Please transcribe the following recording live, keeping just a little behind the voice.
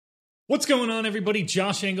What's going on, everybody?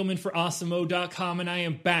 Josh Engelman for Awesemo.com, and I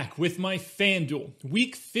am back with my FanDuel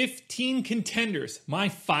Week 15 contenders, my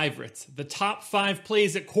favorites, the top 5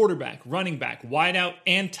 plays at quarterback, running back, wideout,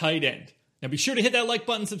 and tight end. Now be sure to hit that like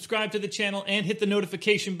button, subscribe to the channel, and hit the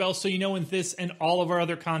notification bell so you know when this and all of our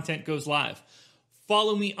other content goes live.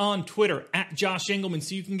 Follow me on Twitter at Josh Engelman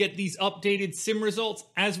so you can get these updated sim results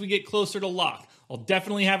as we get closer to lock. I'll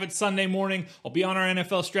definitely have it Sunday morning. I'll be on our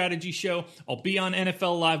NFL strategy show. I'll be on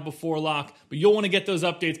NFL Live before lock, but you'll want to get those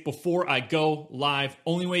updates before I go live.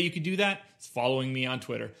 Only way you can do that is following me on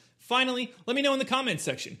Twitter. Finally, let me know in the comments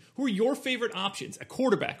section, who are your favorite options at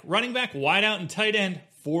quarterback, running back, wideout, and tight end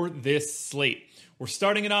for this slate. We're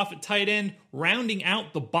starting it off at tight end, rounding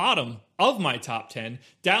out the bottom of my top 10.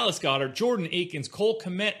 Dallas Goedert, Jordan Akins, Cole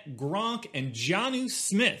Kmet, Gronk, and Jonnu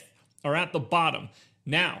Smith are at the bottom.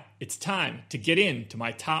 Now, it's time to get into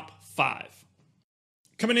my top 5.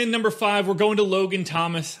 Coming in number 5, we're going to Logan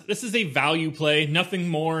Thomas. This is a value play, nothing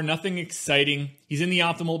more, nothing exciting. He's in the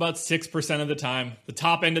optimal about 6% of the time. The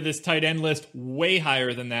top end of this tight end list, way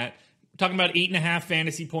higher than that. We're talking about 8.5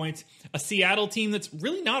 fantasy points. A Seattle team that's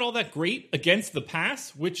really not all that great against the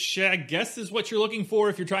pass, which I guess is what you're looking for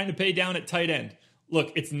if you're trying to pay down at tight end.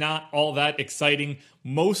 Look, it's not all that exciting.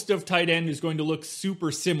 Most of tight end is going to look super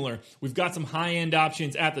similar. We've got some high-end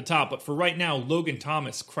options at the top, but for right now, Logan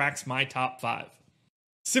Thomas cracks my top 5.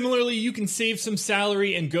 Similarly, you can save some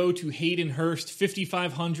salary and go to Hayden Hurst,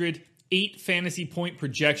 5,500, 8 fantasy point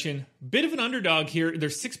projection. Bit of an underdog here. They're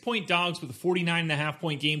 6-point dogs with a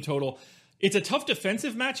 49.5-point game total. It's a tough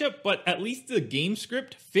defensive matchup, but at least the game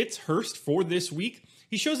script fits Hurst for this week.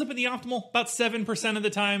 He shows up in the optimal about 7% of the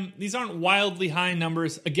time. These aren't wildly high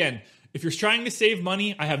numbers. Again, if you're trying to save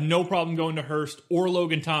money, I have no problem going to Hurst or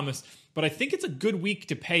Logan Thomas, but I think it's a good week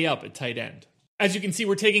to pay up at tight end. As you can see,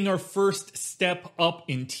 we're taking our first step up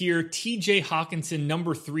in tier. TJ Hawkinson,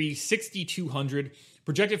 number 3, 6,200,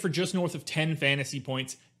 projected for just north of 10 fantasy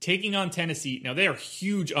points, taking on Tennessee. Now, they are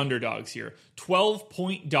huge underdogs here.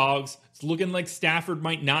 12-point dogs. It's looking like Stafford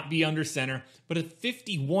might not be under center, but a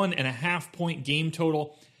 51.5-point game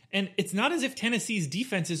total. And it's not as if Tennessee's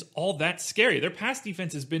defense is all that scary. Their pass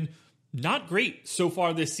defense has been not great so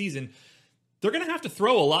far this season. They're going to have to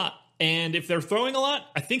throw a lot. And if they're throwing a lot,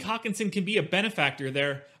 I think Hawkinson can be a benefactor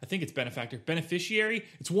there. I think it's beneficiary.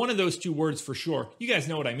 It's one of those two words for sure. You guys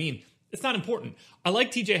know what I mean. It's not important. I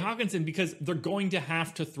like TJ Hawkinson because they're going to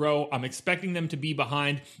have to throw. I'm expecting them to be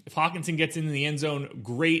behind. If Hawkinson gets into the end zone,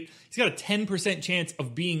 great. He's got a 10% chance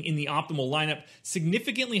of being in the optimal lineup,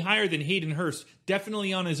 significantly higher than Hayden Hurst,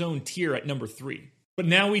 definitely on his own tier at number 3. But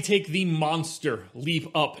now we take the monster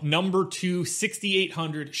leap up. Number 2,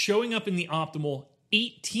 6,800, showing up in the optimal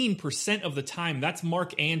 18% of the time. That's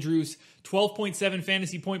Mark Andrews, 12.7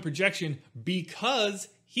 fantasy point projection because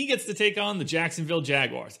he gets to take on the Jacksonville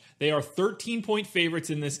Jaguars. They are 13-point favorites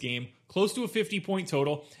in this game, close to a 50-point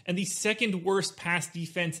total, and the second worst pass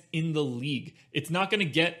defense in the league. It's not going to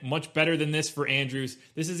get much better than this for Andrews.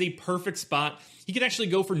 This is a perfect spot. He could actually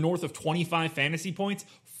go for north of 25 fantasy points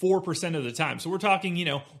 4% of the time. So we're talking,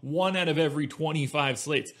 1 out of every 25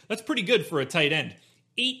 slates. That's pretty good for a tight end.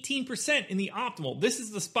 18% in the optimal. This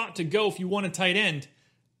is the spot to go if you want a tight end,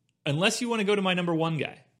 unless you want to go to my number 1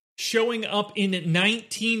 guy. Showing up in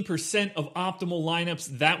 19% of optimal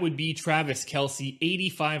lineups, that would be Travis Kelce,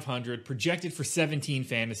 8,500, projected for 17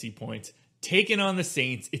 fantasy points. Taking on the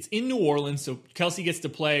Saints. It's in New Orleans, so Kelce gets to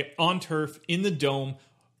play on turf, in the dome,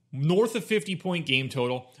 north of 50-point game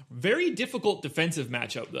total. Very difficult defensive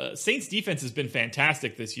matchup. The Saints defense has been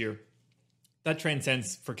fantastic this year. That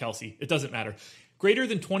transcends for Kelce. It doesn't matter. Greater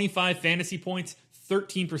than 25 fantasy points,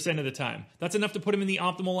 13% of the time. That's enough to put him in the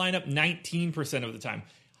optimal lineup 19% of the time.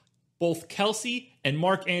 Both Kelce and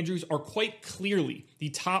Mark Andrews are quite clearly the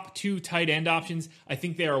top 2 tight end options. I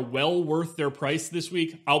think they are well worth their price this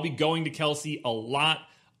week. I'll be going to Kelce a lot.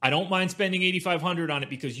 I don't mind spending $8,500 on it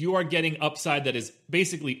because you are getting upside that is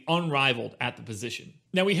basically unrivaled at the position.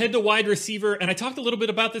 Now we head to wide receiver, and I talked a little bit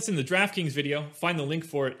about this in the DraftKings video. Find the link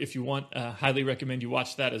for it if you want. Highly recommend you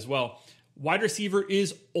watch that as well. Wide receiver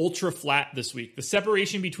is ultra flat this week. The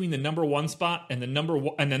separation between the number 1 spot and the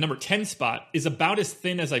number 10 spot is about as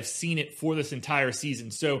thin as I've seen it for this entire season.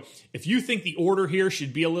 So if you think the order here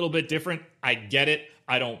should be a little bit different, I get it.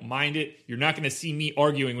 I don't mind it. You're not going to see me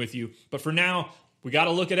arguing with you. But for now, we got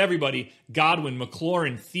to look at everybody. Godwin,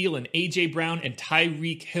 McLaurin, Thielen, A.J. Brown, and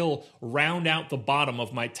Tyreek Hill round out the bottom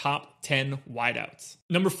of my top 10 wideouts.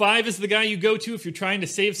 Number 5 is the guy you go to if you're trying to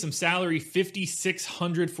save some salary,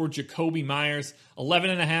 5,600 for Jacoby Myers,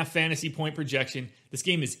 11.5 fantasy point projection. This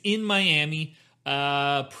game is in Miami.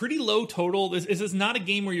 Pretty low total. This is not a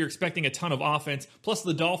game where you're expecting a ton of offense. Plus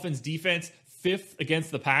the Dolphins defense, 5th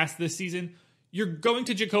against the pass this season, you're going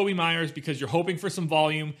to Jacoby Myers because you're hoping for some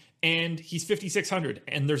volume, and he's 5,600,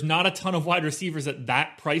 and there's not a ton of wide receivers at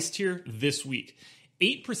that price tier this week.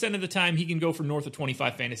 8% of the time, he can go for north of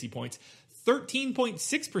 25 fantasy points.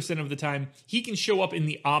 13.6% of the time, he can show up in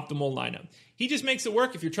the optimal lineup. He just makes it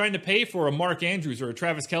work if you're trying to pay for a Mark Andrews or a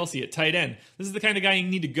Travis Kelce at tight end. This is the kind of guy you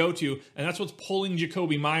need to go to, and that's what's pulling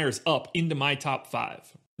Jacoby Myers up into my top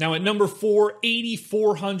 5. Now at number 4,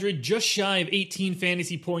 8,400, just shy of 18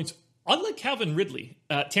 fantasy points. Unlike Calvin Ridley,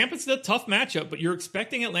 Tampa's a tough matchup, but you're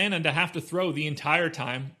expecting Atlanta to have to throw the entire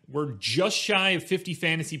time. We're just shy of 50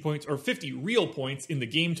 fantasy points, or 50 real points in the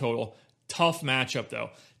game total. Tough matchup, though.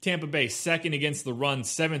 Tampa Bay, 2nd against the run,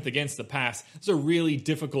 7th against the pass. It's a really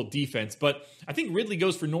difficult defense, but I think Ridley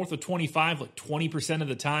goes for north of 25, like 20% of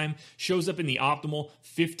the time, shows up in the optimal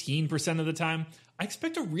 15% of the time. I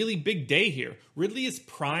expect a really big day here. Ridley is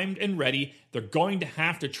primed and ready. They're going to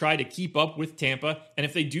have to try to keep up with Tampa, and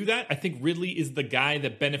if they do that, I think Ridley is the guy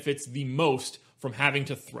that benefits the most from having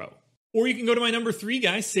to throw. Or you can go to my number 3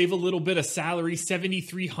 guy, save a little bit of salary,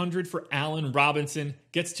 7,300 for Allen Robinson.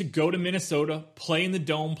 Gets to go to Minnesota, play in the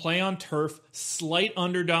Dome, play on turf, slight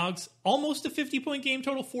underdogs, almost a 50-point game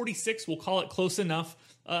total, 46. We'll call it close enough.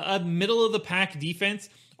 A middle-of-the-pack defense.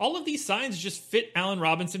 All of these signs just fit Allen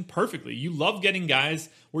Robinson perfectly. You love getting guys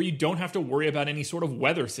where you don't have to worry about any sort of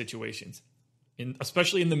weather situations,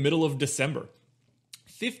 especially in the middle of December.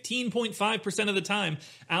 15.5% of the time,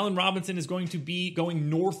 Allen Robinson is going to be going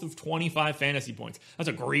north of 25 fantasy points. That's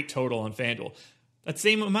a great total on FanDuel. That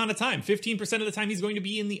same amount of time, 15% of the time, he's going to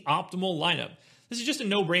be in the optimal lineup. This is just a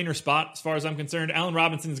no-brainer spot as far as I'm concerned. Allen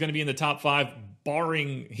Robinson is going to be in the top 5,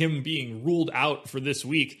 barring him being ruled out for this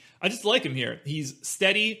week. I just like him here. He's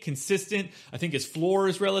steady, consistent. I think his floor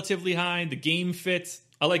is relatively high. The game fits.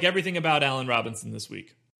 I like everything about Allen Robinson this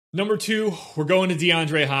week. Number 2, we're going to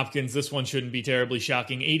DeAndre Hopkins. This one shouldn't be terribly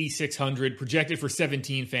shocking. 8,600, projected for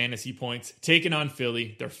 17 fantasy points. Taken on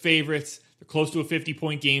Philly. They're favorites. They're close to a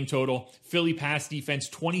 50-point game total. Philly pass defense,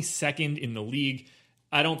 22nd in the league.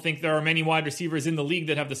 I don't think there are many wide receivers in the league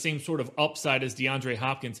that have the same sort of upside as DeAndre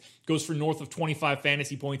Hopkins. Goes for north of 25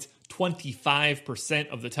 fantasy points, 25%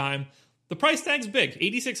 of the time. The price tag's big.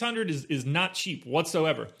 8,600 is not cheap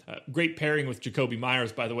whatsoever. Great pairing with Jacoby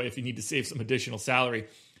Myers, by the way, if you need to save some additional salary.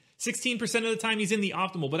 16% of the time he's in the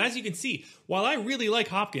optimal. But as you can see, while I really like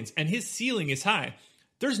Hopkins and his ceiling is high,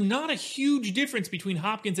 there's not a huge difference between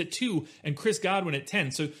Hopkins at 2 and Chris Godwin at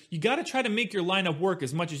 10. So you got to try to make your lineup work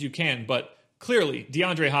as much as you can. But clearly,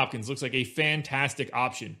 DeAndre Hopkins looks like a fantastic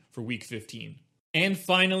option for Week 15. And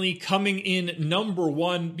finally, coming in number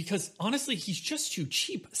 1, because honestly, he's just too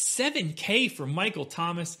cheap. $7K for Michael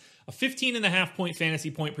Thomas, a 15.5 point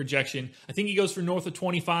fantasy point projection. I think he goes for north of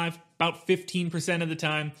 25, about 15% of the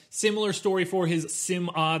time. Similar story for his sim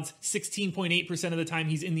odds, 16.8% of the time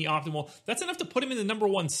he's in the optimal. That's enough to put him in the number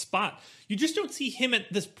 1 spot. You just don't see him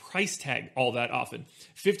at this price tag all that often.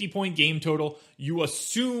 50-point game total. You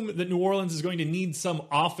assume that New Orleans is going to need some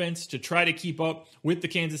offense to try to keep up with the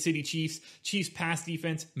Kansas City Chiefs. Chiefs pass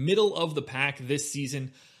defense, middle of the pack this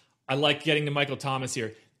season. I like getting to Michael Thomas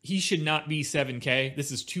here. He should not be 7K.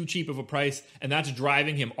 This is too cheap of a price, and that's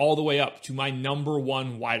driving him all the way up to my number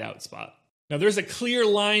 1 wideout spot. Now, there's a clear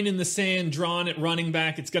line in the sand drawn at running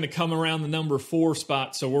back. It's going to come around the number 4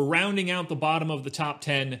 spot, so we're rounding out the bottom of the top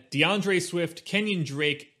 10. DeAndre Swift, Kenyon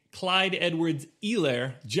Drake, Clyde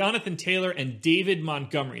Edwards-Helaire, Jonathan Taylor, and David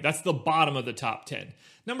Montgomery. That's the bottom of the top 10.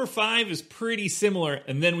 Number 5 is pretty similar,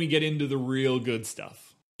 and then we get into the real good stuff.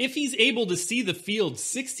 If he's able to see the field,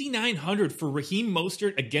 6,900 for Raheem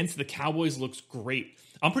Mostert against the Cowboys looks great.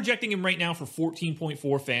 I'm projecting him right now for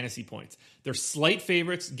 14.4 fantasy points. They're slight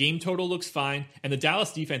favorites, game total looks fine, and the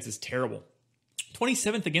Dallas defense is terrible.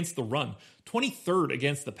 27th against the run, 23rd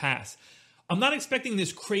against the pass. I'm not expecting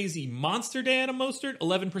this crazy monster day out of Mostert,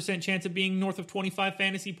 11% chance of being north of 25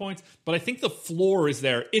 fantasy points, but I think the floor is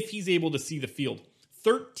there if he's able to see the field.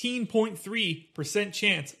 13.3%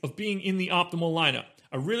 chance of being in the optimal lineup.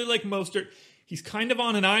 I really like Mostert. He's kind of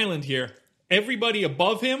on an island here. Everybody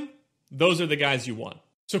above him, those are the guys you want.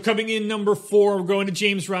 So coming in number 4, we're going to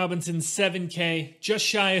James Robinson, 7K, just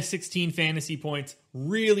shy of 16 fantasy points.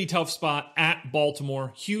 Really tough spot at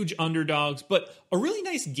Baltimore. Huge underdogs, but a really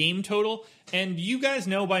nice game total. And you guys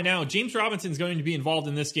know by now, James Robinson is going to be involved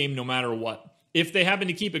in this game no matter what. If they happen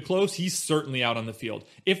to keep it close, he's certainly out on the field.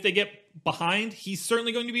 If they get behind, he's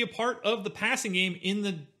certainly going to be a part of the passing game in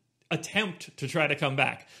the attempt to try to come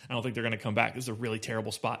back. I don't think they're going to come back. This is a really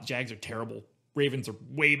terrible spot. Jags are terrible. Ravens are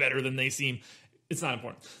way better than they seem. It's not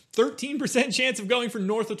important. 13% chance of going for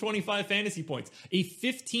north of 25 fantasy points. A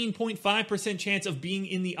 15.5% chance of being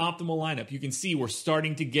in the optimal lineup. You can see we're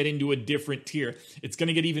starting to get into a different tier. It's going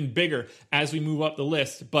to get even bigger as we move up the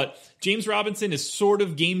list. But James Robinson is sort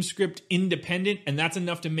of game script independent, and that's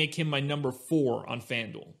enough to make him my number 4 on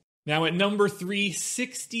FanDuel. Now at number 3,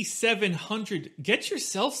 6,700. Get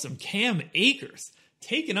yourself some Cam Akers.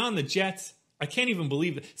 Taking on the Jets. I can't even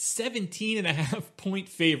believe it. 17.5 point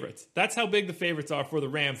favorites. That's how big the favorites are for the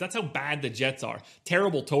Rams. That's how bad the Jets are.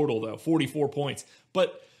 Terrible total, though, 44 points.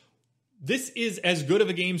 But this is as good of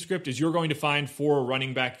a game script as you're going to find for a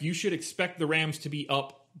running back. You should expect the Rams to be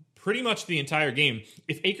up pretty much the entire game.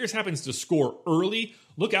 If Akers happens to score early,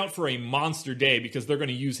 look out for a monster day because they're going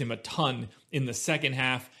to use him a ton in the second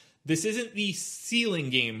half. This isn't the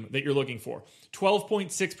ceiling game that you're looking for.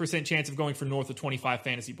 12.6% chance of going for north of 25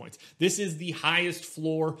 fantasy points. This is the highest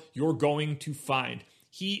floor you're going to find.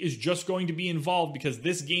 He is just going to be involved because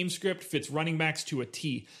this game script fits running backs to a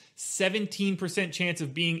T. 17% chance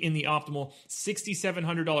of being in the optimal,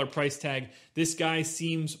 $6,700 price tag. This guy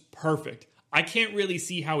seems perfect. I can't really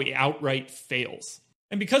see how he outright fails.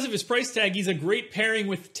 And because of his price tag, he's a great pairing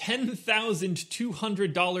with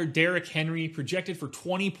 $10,200 Derrick Henry, projected for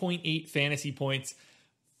 20.8 fantasy points.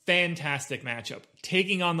 Fantastic matchup.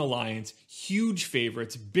 Taking on the Lions, huge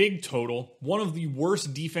favorites, big total, one of the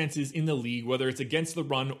worst defenses in the league, whether it's against the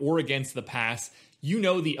run or against the pass. You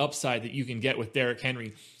know the upside that you can get with Derrick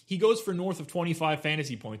Henry. He goes for north of 25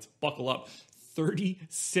 fantasy points. Buckle up.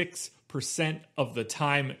 36% of the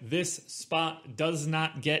time. This spot does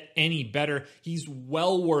not get any better. He's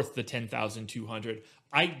well worth the 10,200.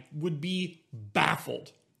 I would be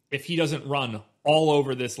baffled if he doesn't run all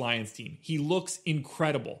over this Lions team. He looks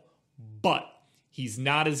incredible, but he's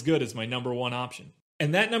not as good as my number 1 option.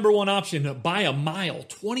 And that number 1 option, by a mile,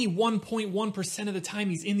 21.1% of the time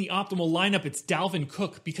he's in the optimal lineup, it's Dalvin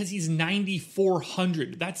Cook because he's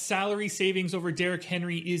 9,400. That salary savings over Derrick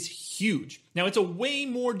Henry is huge. Now, it's a way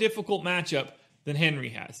more difficult matchup than Henry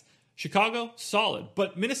has. Chicago, solid,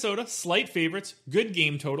 but Minnesota, slight favorites, good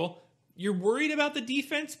game total. You're worried about the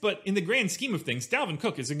defense, but in the grand scheme of things, Dalvin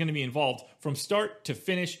Cook isn't going to be involved from start to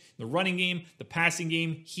finish. The running game, the passing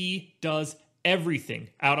game, he does everything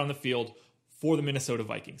out on the field for the Minnesota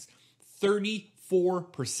Vikings.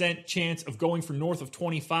 34% chance of going for north of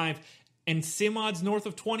 25, and sim odds north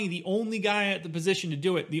of 20, the only guy at the position to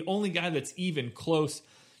do it, the only guy that's even close.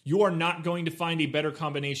 You are not going to find a better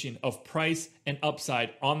combination of price and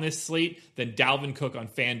upside on this slate than Dalvin Cook on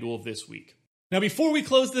FanDuel this week. Now, before we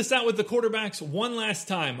close this out with the quarterbacks, one last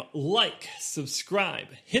time, like, subscribe,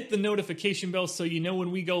 hit the notification bell so you know when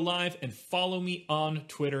we go live, and follow me on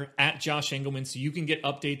Twitter at Josh Engelman so you can get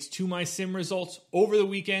updates to my sim results over the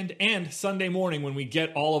weekend and Sunday morning when we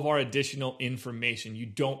get all of our additional information. You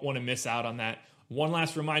don't want to miss out on that. One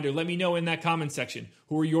last reminder, let me know in that comment section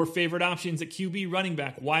who are your favorite options at QB, running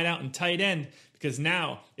back, wideout, and tight end, because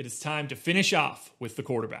now it is time to finish off with the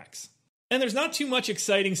quarterbacks. And there's not too much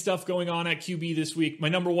exciting stuff going on at QB this week. My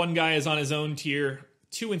number 1 guy is on his own tier.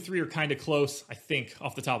 2 and 3 are kind of close, I think,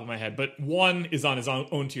 off the top of my head. But 1 is on his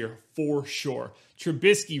own tier for sure.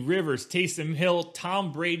 Trubisky, Rivers, Taysom Hill,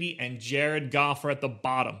 Tom Brady, and Jared Goff are at the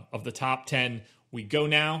bottom of the top 10. We go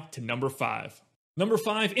now to number 5. Number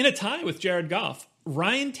 5, in a tie with Jared Goff,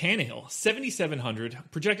 Ryan Tannehill, 7,700,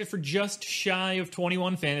 projected for just shy of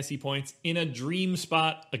 21 fantasy points in a dream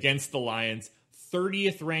spot against the Lions.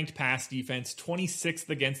 30th ranked pass defense, 26th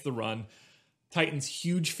against the run. Titans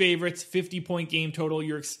huge favorites, 50-point game total.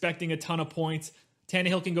 You're expecting a ton of points.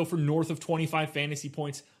 Tannehill can go for north of 25 fantasy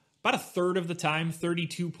points about a third of the time,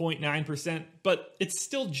 32.9%, but it's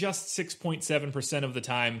still just 6.7% of the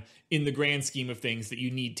time in the grand scheme of things that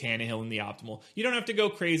you need Tannehill in the optimal. You don't have to go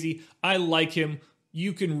crazy. I like him.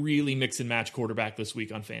 You can really mix and match quarterback this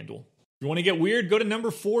week on FanDuel. If you want to get weird, go to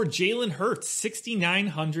number 4, Jalen Hurts,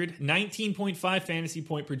 6,900, 19.5 fantasy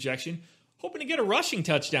point projection. Hoping to get a rushing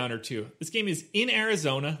touchdown or 2. This game is in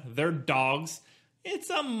Arizona. They're dogs.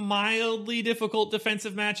 It's a mildly difficult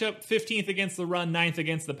defensive matchup. 15th against the run, 9th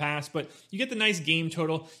against the pass, but you get the nice game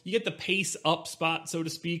total. You get the pace up spot, so to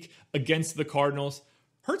speak, against the Cardinals.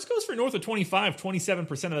 Hurts goes for north of 25,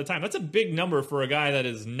 27% of the time. That's a big number for a guy that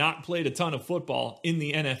has not played a ton of football in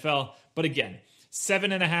the NFL. But again,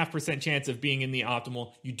 7.5% chance of being in the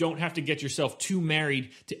optimal. You don't have to get yourself too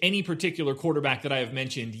married to any particular quarterback that I have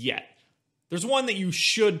mentioned yet. There's one that you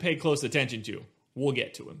should pay close attention to. We'll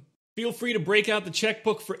get to him. Feel free to break out the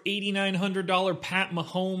checkbook for $8,900 Pat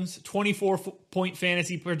Mahomes, 24-point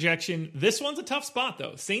fantasy projection. This one's a tough spot,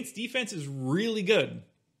 though. Saints defense is really good.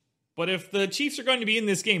 But if the Chiefs are going to be in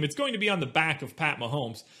this game, it's going to be on the back of Pat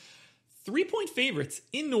Mahomes. 3-point favorites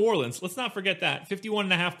in New Orleans. Let's not forget that.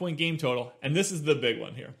 51.5-point game total. And this is the big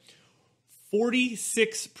one here.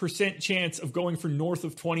 46% chance of going for north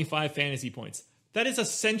of 25 fantasy points. That is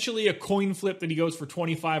essentially a coin flip that he goes for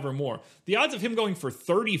 25 or more. The odds of him going for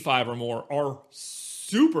 35 or more are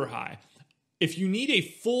super high. If you need a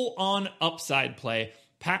full-on upside play,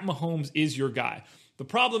 Pat Mahomes is your guy. The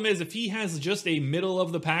problem is if he has just a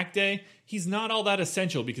middle-of-the-pack day, he's not all that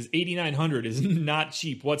essential because 8,900 is not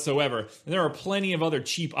cheap whatsoever. And there are plenty of other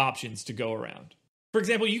cheap options to go around. For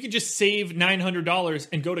example, you could just save $900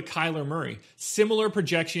 and go to Kyler Murray. Similar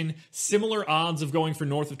projection, similar odds of going for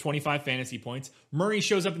north of 25 fantasy points. Murray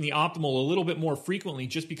shows up in the optimal a little bit more frequently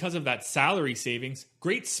just because of that salary savings.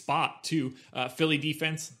 Great spot, too. Philly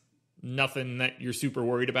defense, nothing that you're super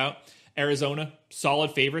worried about. Arizona,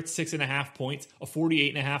 solid favorites, 6.5 points, a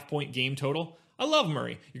 48.5-point game total. I love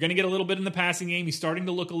Murray. You're going to get a little bit in the passing game. He's starting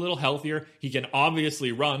to look a little healthier. He can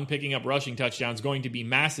obviously run. Picking up rushing touchdowns going to be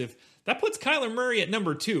massive. That puts Kyler Murray at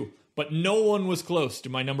number 2, but no one was close to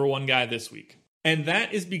my number 1 guy this week. And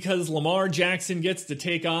that is because Lamar Jackson gets to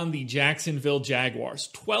take on the Jacksonville Jaguars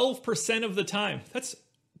 12% of the time. That's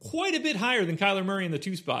quite a bit higher than Kyler Murray in the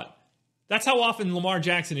 2 spot. That's how often Lamar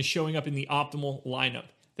Jackson is showing up in the optimal lineup.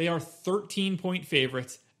 They are 13-point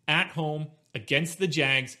favorites at home against the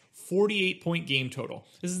Jags, 48-point game total.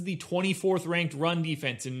 This is the 24th ranked run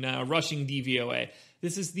defense in rushing DVOA.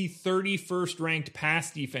 This is the 31st ranked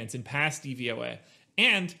pass defense in pass DVOA.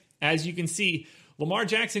 And as you can see, Lamar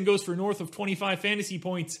Jackson goes for north of 25 fantasy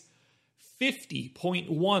points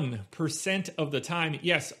 50.1% of the time.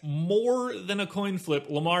 Yes, more than a coin flip,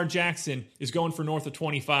 Lamar Jackson is going for north of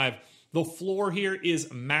 25. The floor here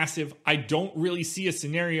is massive. I don't really see a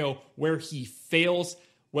scenario where he fails,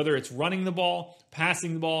 whether it's running the ball,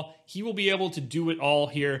 passing the ball. He will be able to do it all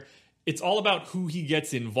here. It's all about who he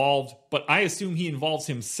gets involved, but I assume he involves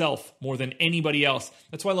himself more than anybody else.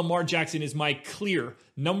 That's why Lamar Jackson is my clear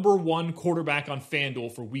number 1 quarterback on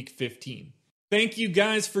FanDuel for Week 15. Thank you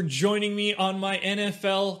guys for joining me on my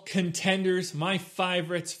NFL contenders, my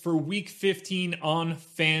favorites for Week 15 on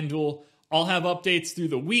FanDuel. I'll have updates through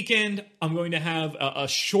the weekend. I'm going to have a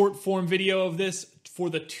short form video of this for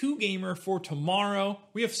the 2-gamer for tomorrow.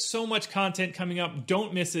 We have so much content coming up.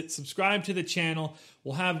 Don't miss it. Subscribe to the channel.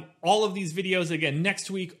 We'll have all of these videos again next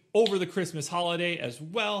week over the Christmas holiday as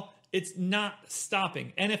well. It's not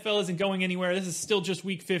stopping. NFL isn't going anywhere. This is still just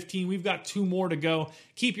Week 15. We've got 2 more to go.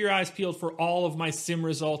 Keep your eyes peeled for all of my sim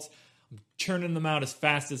results. I'm churning them out as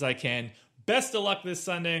fast as I can. Best of luck this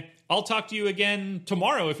Sunday. I'll talk to you again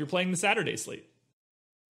tomorrow if you're playing the Saturday slate.